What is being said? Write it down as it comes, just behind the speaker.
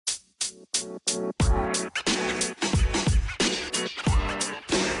Hi,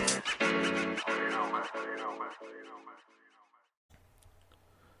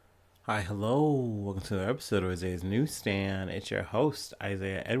 hello. Welcome to another episode of Isaiah's Newsstand. It's your host,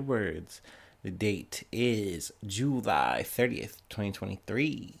 Isaiah Edwards. The date is July 30th,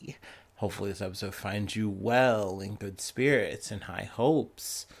 2023. Hopefully this episode finds you well, in good spirits and high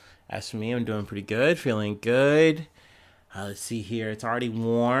hopes. As for me, I'm doing pretty good, feeling good. Let's see here. It's already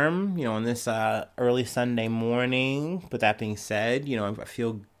warm, on this early Sunday morning. But that being said, I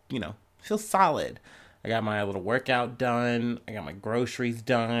feel solid. I got my little workout done. I got my groceries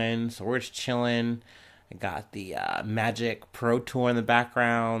done. So we're just chilling. I got the Magic Pro Tour in the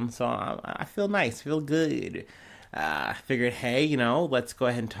background. So I feel nice, feel good. I figured, hey, let's go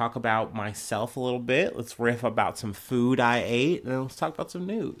ahead and talk about myself a little bit. Let's riff about some food I ate. And then let's talk about some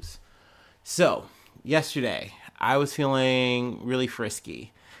news. So, yesterday, I was feeling really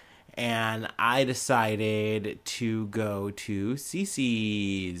frisky. And I decided to go to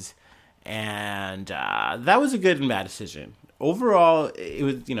Cece's. And that was a good and bad decision. Overall, it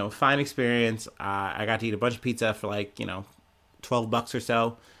was, fine experience. I got to eat a bunch of pizza for $12 or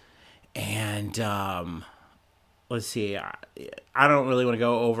so. And let's see. I don't really want to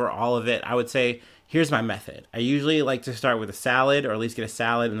go over all of it. I would say, here's my method. I usually like to start with a salad, or at least get a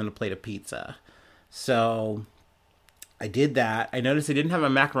salad and then a plate of pizza. So I did that. I noticed they didn't have a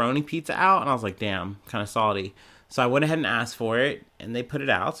macaroni pizza out, and I was like, damn, kind of salty. So I went ahead and asked for it, and they put it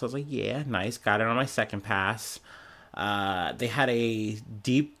out. So I was like, yeah, nice. Got it on my second pass. They had a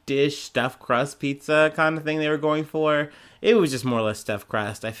deep dish stuffed crust pizza kind of thing they were going for. It was just more or less stuffed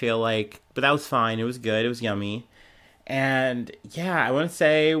crust, I feel like. But that was fine. It was good. It was yummy. And yeah, I want to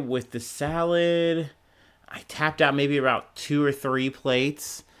say with the salad, I tapped out maybe about 2 or 3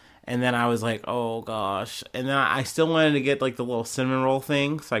 plates. And then I was like, oh gosh. And then I still wanted to get the little cinnamon roll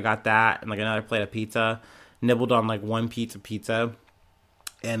thing. So I got that and another plate of pizza. Nibbled on one piece of pizza,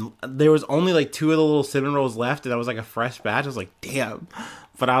 and there was only 2 of the little cinnamon rolls left, and that was a fresh batch. I was like, damn.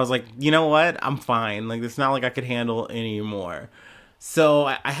 But I was like, you know what, I'm fine. It's not like I could handle anymore. So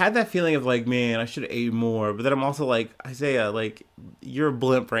I had that feeling of man, I should have ate more. But then I'm also like, Isaiah, you're a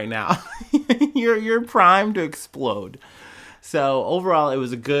blimp right now. you're primed to explode. So overall, it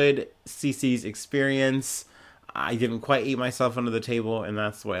was a good CC's experience. I didn't quite eat myself under the table, and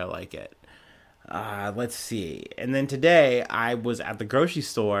that's the way I like it. Let's see. And then today I was at the grocery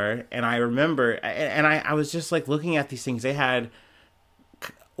store, and I remember, and I was just looking at these things. They had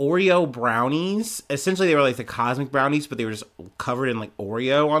Oreo brownies. Essentially, they were the cosmic brownies, but they were just covered in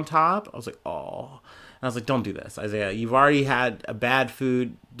Oreo on top. I was like, oh. And I was like, don't do this, Isaiah. You've already had a bad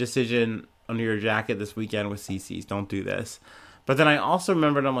food decision under your jacket this weekend with CC's. Don't do this. But then I also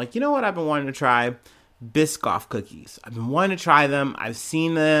remembered, I'm like, you know what I've been wanting to try? Biscoff cookies. I've been wanting to try them. I've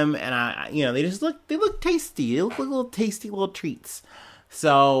seen them, and they look tasty. They look like little tasty little treats.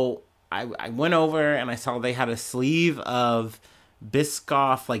 So I went over and I saw they had a sleeve of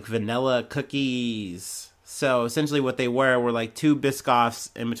Biscoff vanilla cookies. So essentially what they were 2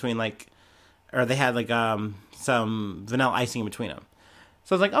 Biscoffs in between or they had some vanilla icing in between them.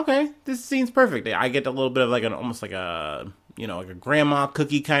 So I was like, okay, this seems perfect. I get a little bit of almost like a grandma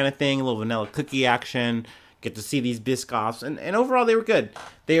cookie kind of thing, a little vanilla cookie action. Get to see these Biscoffs, and overall they were good.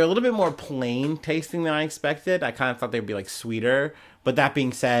 They were a little bit more plain tasting than I expected. I kind of thought they'd be sweeter, but that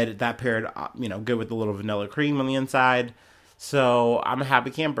being said, that paired good with the little vanilla cream on the inside. So I'm a happy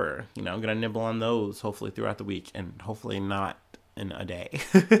camper. I'm gonna nibble on those hopefully throughout the week, and hopefully not in a day.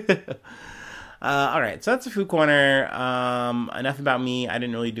 All right, so that's the food corner. Enough about me. I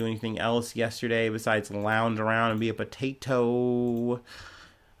didn't really do anything else yesterday besides lounge around and be a potato.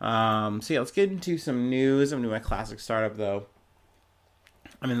 So yeah, let's get into some news. I'm gonna do my classic startup though.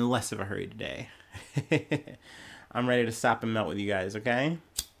 I'm in less of a hurry today. I'm ready to stop and melt with you guys, okay?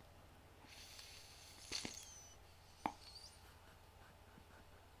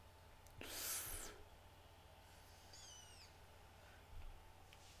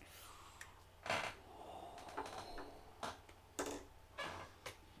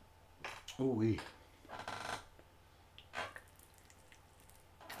 Ooh-wee.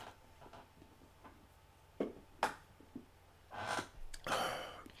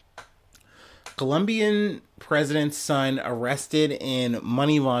 Colombian president's son arrested in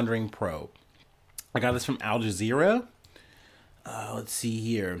money laundering probe. I got this from Al Jazeera. Let's see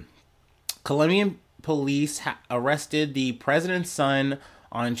here. Colombian police arrested the president's son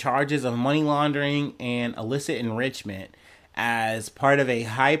on charges of money laundering and illicit enrichment as part of a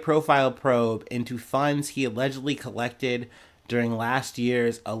high-profile probe into funds he allegedly collected during last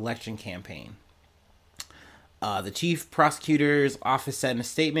year's election campaign. The chief prosecutor's office said in a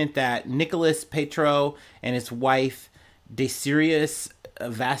statement that Nicholas Petro and his wife, Desirius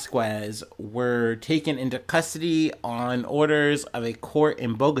Vasquez, were taken into custody on orders of a court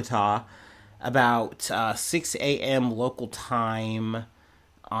in Bogota about 6 a.m. local time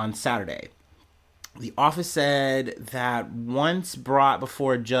on Saturday. The office said that once brought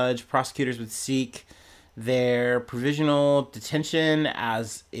before a judge, prosecutors would seek their provisional detention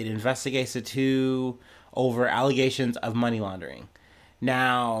as it investigates the two over allegations of money laundering.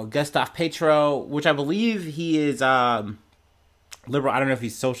 Now, Gustav Petro, which I believe he is liberal, I don't know if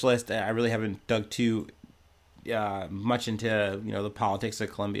he's socialist. I really haven't dug too much into the politics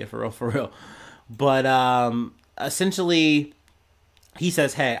of Colombia for real. But essentially, he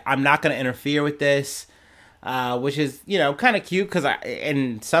says, "Hey, I'm not going to interfere with this." Which is, kind of cute because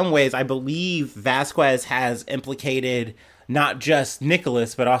in some ways I believe Vasquez has implicated not just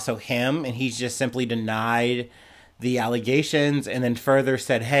Nicholas, but also him. And he's just simply denied the allegations and then further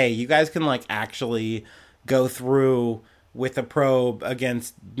said, hey, you guys can actually go through with a probe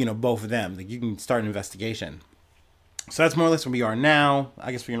against, both of them. You can start an investigation. So that's more or less where we are now.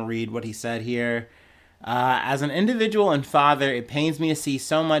 I guess we're going to read what he said here. As an individual and father, it pains me to see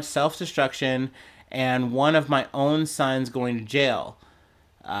so much self-destruction and one of my own sons going to jail.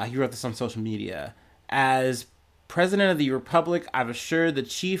 He wrote this on social media. As President of the Republic, I've assured the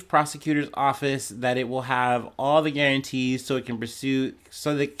Chief Prosecutor's Office that it will have all the guarantees so that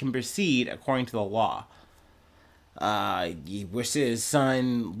it can proceed according to the law. He wishes his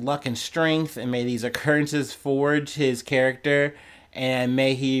son luck and strength, and may these occurrences forge his character, and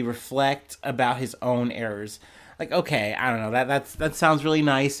may he reflect about his own errors. Okay, I don't know. That sounds really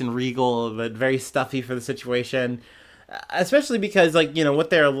nice and regal, but very stuffy for the situation. Especially because, what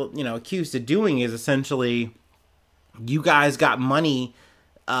they're, accused of doing is essentially, you guys got money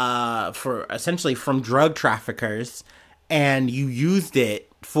for essentially from drug traffickers, and you used it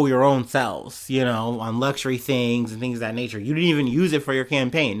for your own selves, on luxury things and things of that nature. You didn't even use it for your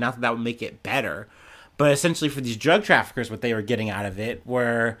campaign. Not that would make it better, but essentially for these drug traffickers, what they were getting out of it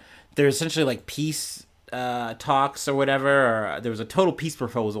were they're essentially peace talks or whatever, or there was a total peace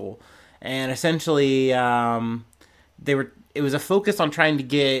proposal, and essentially it was a focus on trying to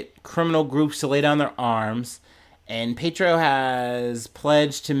get criminal groups to lay down their arms, and Petro has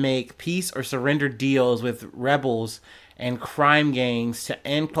pledged to make peace or surrender deals with rebels and crime gangs to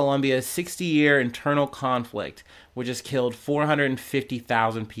end Colombia's 60-year internal conflict, which has killed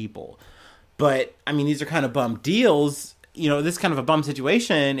 450,000 people. But, these are kind of bum deals. This is kind of a bum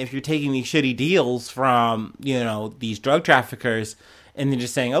situation if you're taking these shitty deals from, these drug traffickers and then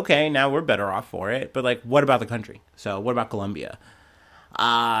just saying, okay, now we're better off for it. But, what about the country? So what about Colombia?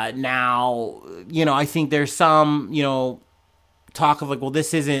 Now, I think there's some, talk of,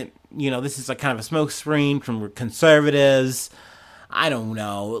 this isn't, this is kind of a smoke screen from conservatives. I don't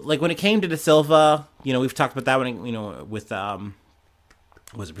know. When it came to Da Silva, we've talked about that when, with,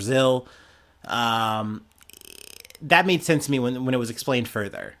 was it Brazil? That made sense to me when it was explained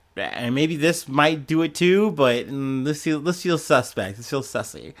further. And maybe this might do it too, but this feels suspect. This feels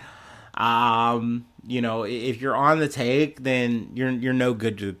sussy. If you're on the take, then you're no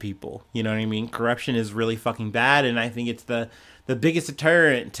good to the people. You know what I mean? Corruption is really fucking bad, and I think it's the biggest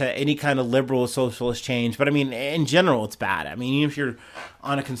deterrent to any kind of liberal socialist change. But in general, it's bad. Even if you're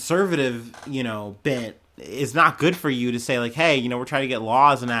on a conservative, bent, it's not good for you to say hey, we're trying to get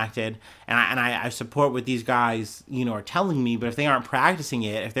laws enacted, and I support what these guys, are telling me. But if they aren't practicing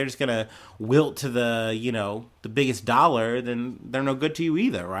it, if they're just gonna wilt to the, the biggest dollar, then they're no good to you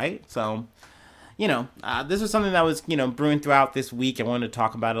either, right? So, this was something that was, brewing throughout this week. I wanted to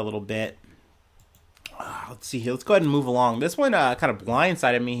talk about it a little bit. Let's see here. Let's go ahead and move along. This one kind of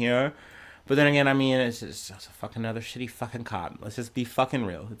blindsided me here. But then again, it's just a fucking another shitty fucking cop. Let's just be fucking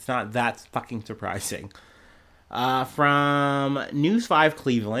real. It's not that fucking surprising. From News 5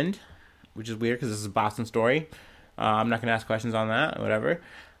 Cleveland, which is weird because this is a Boston story. I'm not going to ask questions on that, whatever.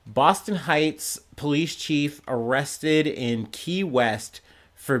 Boston Heights police chief arrested in Key West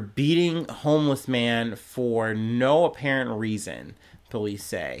for beating homeless man for no apparent reason, police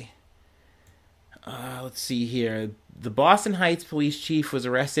say. Let's see here. The Boston Heights police chief was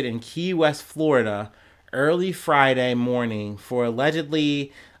arrested in Key West, Florida, early Friday morning for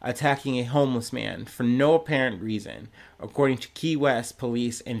allegedly attacking a homeless man for no apparent reason, according to Key West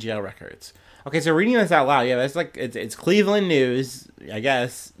police and jail records. Okay, so reading this out loud, yeah, that's it's Cleveland news, I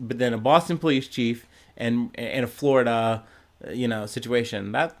guess, but then a Boston police chief and a Florida,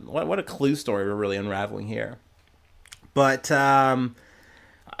 situation. What a clue story we're really unraveling here. But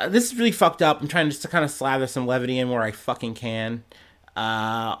this is really fucked up. I'm trying just to kind of slather some levity in where I fucking can.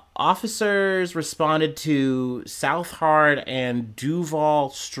 Officers responded to South Hard and Duval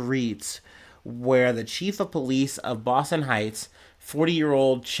Streets, where the chief of police of Boston Heights,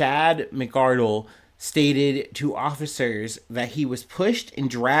 40-year-old Chad McArdle, stated to officers that he was pushed and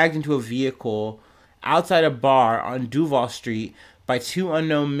dragged into a vehicle outside a bar on Duval Street by two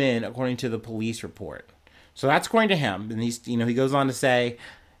unknown men, according to the police report. So that's according to him. And he goes on to say,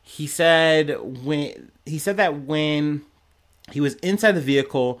 he said that when he was inside the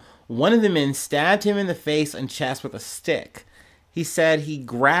vehicle, one of the men stabbed him in the face and chest with a stick. He said he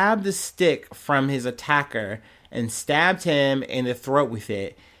grabbed the stick from his attacker and stabbed him in the throat with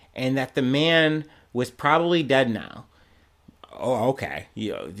it, and that the man was probably dead now. Oh, okay.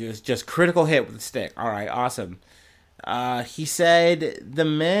 Just critical hit with the stick. All right, awesome. He said the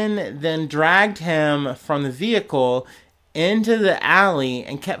men then dragged him from the vehicle into the alley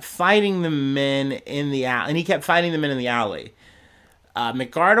and kept fighting the men in the alley.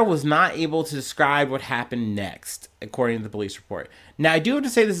 McArdle was not able to describe what happened next, according to the police report. Now, I do have to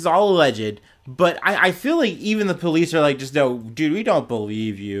say this is all alleged, but I feel like even the police are like, just no, dude, we don't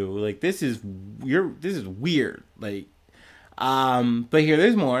believe you. Like, this is weird. Like, but here,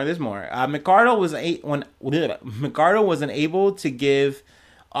 there's more. McArdle was unable to give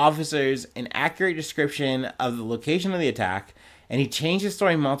officers an accurate description of the location of the attack, and he changed his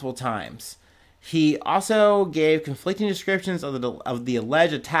story multiple times. He also gave conflicting descriptions of the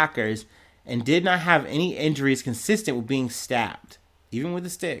alleged attackers and did not have any injuries consistent with being stabbed, even with a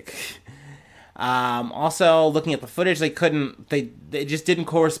stick. Also, looking at the footage, they just didn't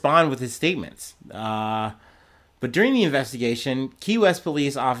correspond with his statements. But during the investigation, Key West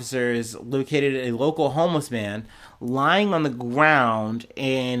police officers located a local homeless man lying on the ground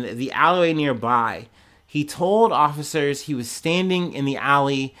in the alleyway nearby. He told officers he was standing in the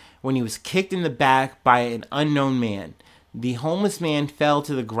alley when he was kicked in the back by an unknown man. The homeless man fell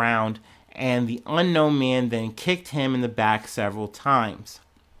to the ground, and the unknown man then kicked him in the back several times.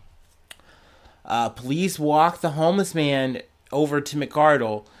 Police walked the homeless man over to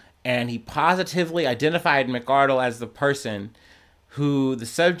McArdle, and he positively identified McArdle as the person who the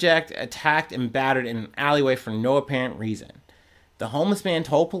subject attacked and battered in an alleyway for no apparent reason. The homeless man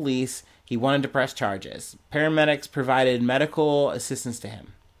told police he wanted to press charges. Paramedics provided medical assistance to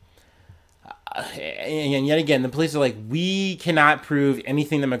him. And yet again, the police are like, we cannot prove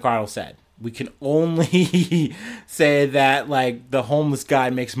anything that McArdle said. We can only say that, like, the homeless guy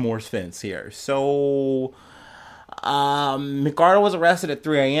makes more sense here. So, McArdle was arrested at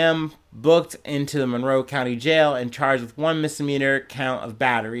 3 a.m., booked into the Monroe County Jail, and charged with one misdemeanor count of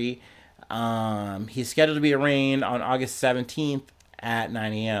battery. He's scheduled to be arraigned on August 17th at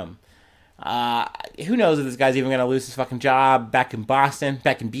 9 a.m. Who knows if this guy's even going to lose his fucking job back in Boston,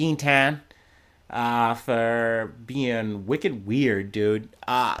 back in Beantown, for being wicked weird, dude.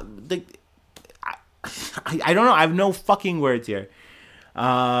 I don't know. I have no fucking words here.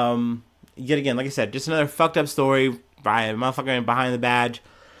 Yet again, like I said, just another fucked up story by a motherfucker behind the badge.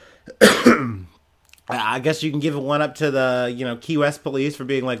 I guess you can give one up to the, Key West police for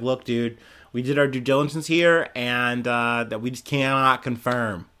being like, look, dude, we did our due diligence here, and that we just cannot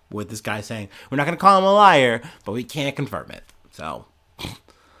confirm what this guy's saying. We're not going to call him a liar, but we can't confirm it. So,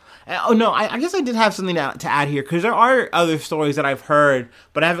 oh no, I guess I did have something to add here, because there are other stories that I've heard,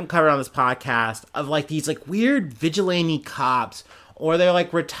 but I haven't covered on this podcast, of like these like weird vigilante cops, or they're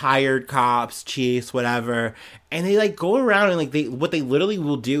like retired cops, chiefs, whatever, and they like go around and like what they literally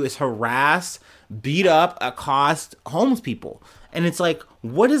will do is harass, beat up, accost homeless people. And it's like,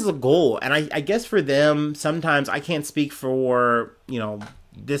 what is the goal? And I guess for them, sometimes I can't speak for,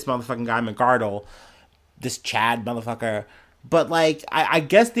 this motherfucking guy, McArdle, this Chad motherfucker. But like, I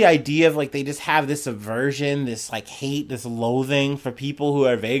guess the idea of like, they just have this aversion, this like hate, this loathing for people who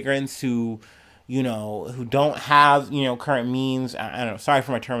are vagrants, who don't have, current means. I don't know. Sorry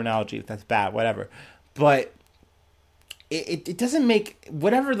for my terminology if that's bad, whatever. But it doesn't make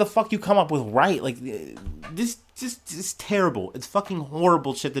whatever the fuck you come up with right. Like, this is terrible. It's fucking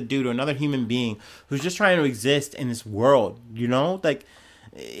horrible shit to do to another human being who's just trying to exist in this world, Like,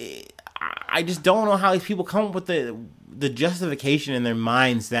 I just don't know how these people come up with the justification in their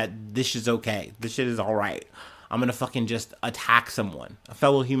minds that this shit's okay. This shit is all right. I'm going to fucking just attack someone, a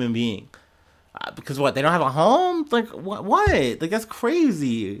fellow human being. Because what? They don't have a home? Like, what? Like, that's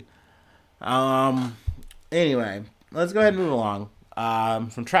crazy. Anyway, let's go ahead and move along.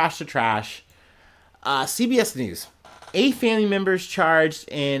 From trash to trash. CBS News. 8 family members charged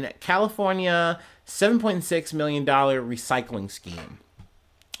in California $7.6 million recycling scheme.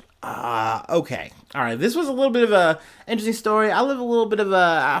 Okay. All right. This was a little bit of a interesting story. I live a little bit of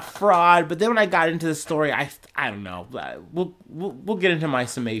a fraud, but then when I got into the story, I don't know. We'll get into my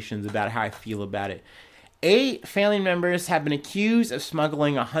summations about how I feel about it. 8 family members have been accused of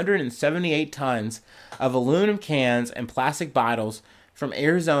smuggling 178 tons of aluminum cans and plastic bottles from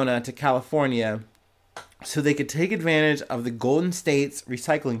Arizona to California so they could take advantage of the Golden State's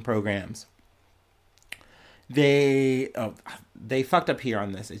recycling programs. They fucked up here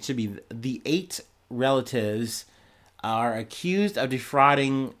on this. It should be the 8 relatives are accused of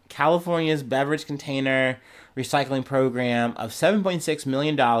defrauding California's beverage container recycling program of $7.6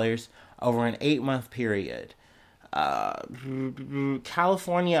 million over an 8-month period.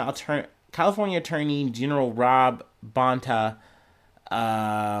 California Attorney General Rob Bonta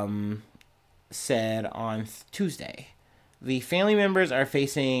said on Tuesday. The family members are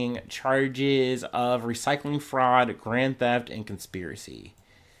facing charges of recycling fraud, grand theft, and conspiracy.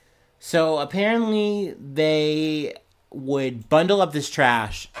 So apparently they would bundle up this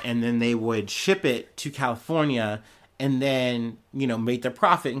trash and then they would ship it to California and then, make their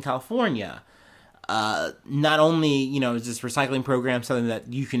profit in California. Not only, is this recycling program something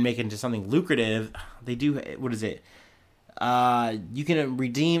that you can make into something lucrative, they do, what is it? You can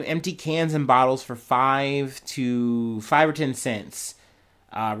redeem empty cans and bottles for 5 or 10 cents.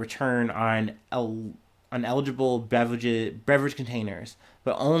 Return on eligible beverage containers,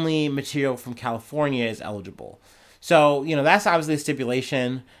 but only material from California is eligible. So that's obviously a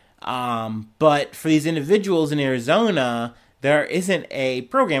stipulation. But for these individuals in Arizona, there isn't a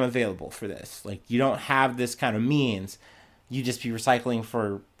program available for this. Like, you don't have this kind of means. You just be recycling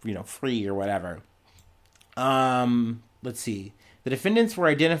for free or whatever. Let's see. The defendants were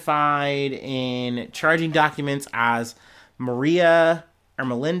identified in charging documents as Melinda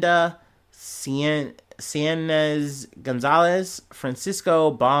Cienez Gonzalez,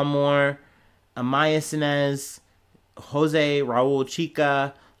 Francisco Balmore, Amaya Sinez, Jose Raul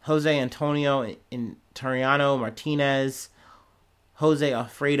Chica, Jose Antonio Intariano Martinez, Jose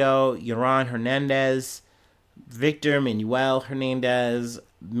Alfredo Yoran Hernandez, Victor Manuel Hernandez,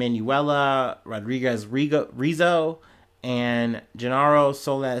 Manuela Rodriguez Rizzo, and Gennaro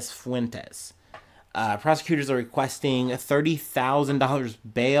Soles Fuentes. Prosecutors are requesting $30,000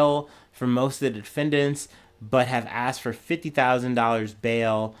 bail for most of the defendants, but have asked for $50,000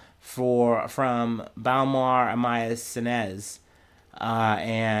 bail from Balmar Amaya Sinez,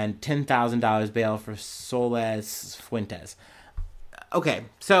 and $10,000 bail for Soles Fuentes. Okay,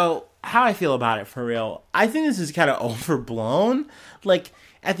 so how I feel about it for real, I think this is kind of overblown. Like,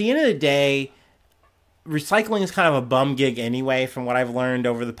 at the end of the day, recycling is kind of a bum gig anyway, from what I've learned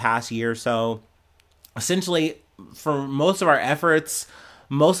over the past year or so. Essentially, for most of our efforts,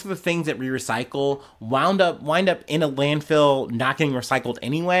 most of the things that we recycle wind up in a landfill not getting recycled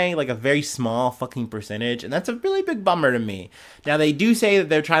anyway, like a very small fucking percentage, and that's a really big bummer to me. Now, they do say that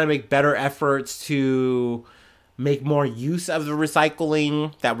they're trying to make better efforts to make more use of the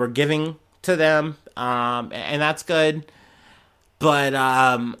recycling that we're giving to them, and that's good. But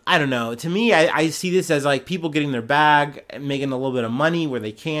I don't know. To me, I see this as like people getting their bag, making a little bit of money where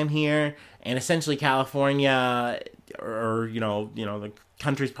they can here, and essentially California or the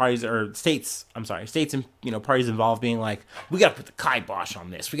countries, parties, or states and parties involved being like, we gotta put the kibosh on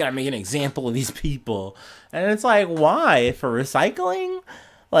this. We gotta make an example of these people, and it's like, why? For recycling?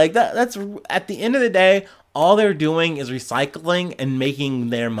 Like that's at the end of the day, all they're doing is recycling and making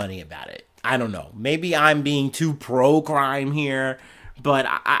their money about it. I don't know. Maybe I'm being too pro-crime here, but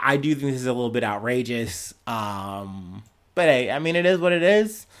I do think this is a little bit outrageous. But hey, I mean, it is what it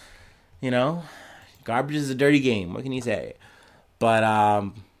is. Garbage is a dirty game. What can you say? But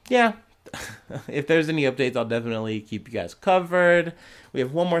yeah, if there's any updates, I'll definitely keep you guys covered. We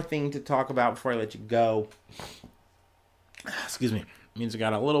have one more thing to talk about before I let you go. Excuse me. It means I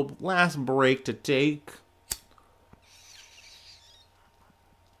got a little last break to take.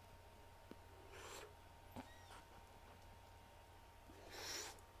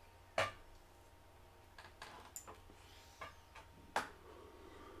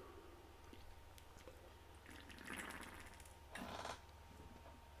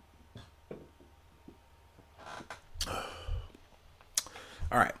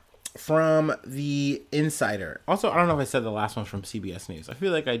 All right. From the Insider. Also, I don't know if I said the last one from CBS News. I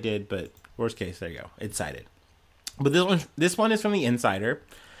feel like I did, but worst case, there you go. It's cited. But this one is from the Insider.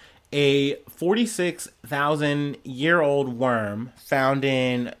 A 46,000-year-old worm found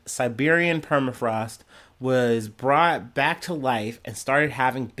in Siberian permafrost was brought back to life and started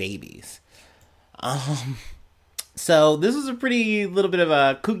having babies. So this was a pretty little bit of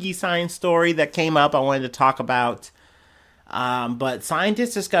a kooky science story that came up. I wanted to talk about. But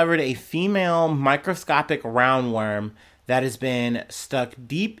scientists discovered a female microscopic roundworm that has been stuck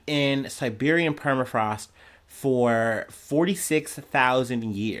deep in Siberian permafrost for 46,000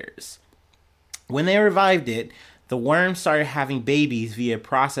 years. When they revived it, the worm started having babies via a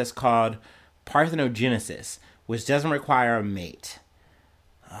process called parthenogenesis, which doesn't require a mate.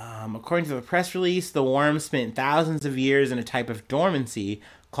 According to the press release, the worm spent thousands of years in a type of dormancy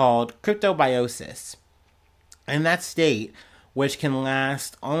called cryptobiosis. In that state, which can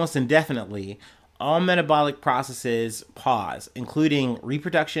last almost indefinitely, all metabolic processes pause, including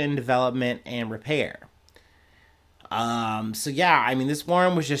reproduction, development, and repair. So yeah, I mean, this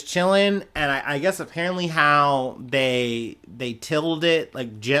worm was just chilling, and I guess apparently how they tilled it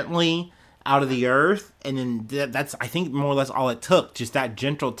like gently out of the earth, and then that's, I think, more or less all it took, just that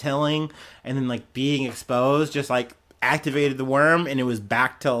gentle tilling, and then like being exposed, just like activated the worm, and it was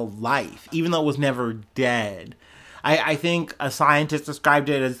back to life, even though it was never dead. I think a scientist described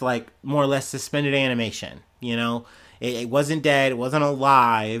it as like more or less suspended animation. You know, it wasn't dead, it wasn't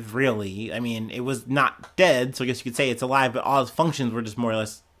alive, really. I mean, it was not dead, so I guess you could say it's alive, but all its functions were just more or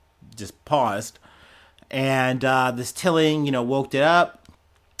less just paused. And this tilling, woke it up,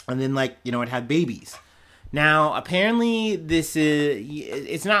 and then it had babies. Now, apparently,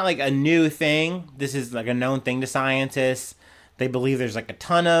 it's not like a new thing. This is like a known thing to scientists. They believe there's like a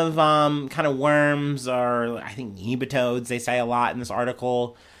ton of kind of worms, or I think nematodes, they say a lot in this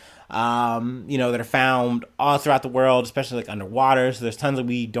article, that are found all throughout the world, especially like underwater. So there's tons that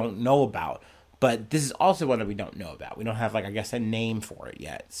we don't know about. But this is also one that we don't know about. We don't have a name for it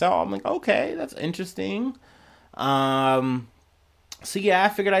yet. So I'm like, okay, that's interesting. So yeah, I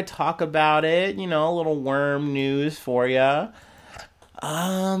figured I'd talk about it, a little worm news for you.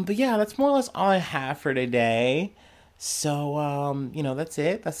 But yeah, that's more or less all I have for today. So, that's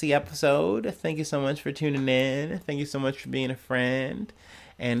it. That's the episode. Thank you so much for tuning in. Thank you so much for being a friend.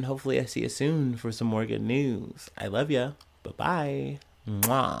 And hopefully I see you soon for some more good news. I love you. Bye-bye.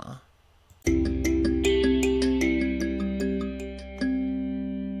 Mwah.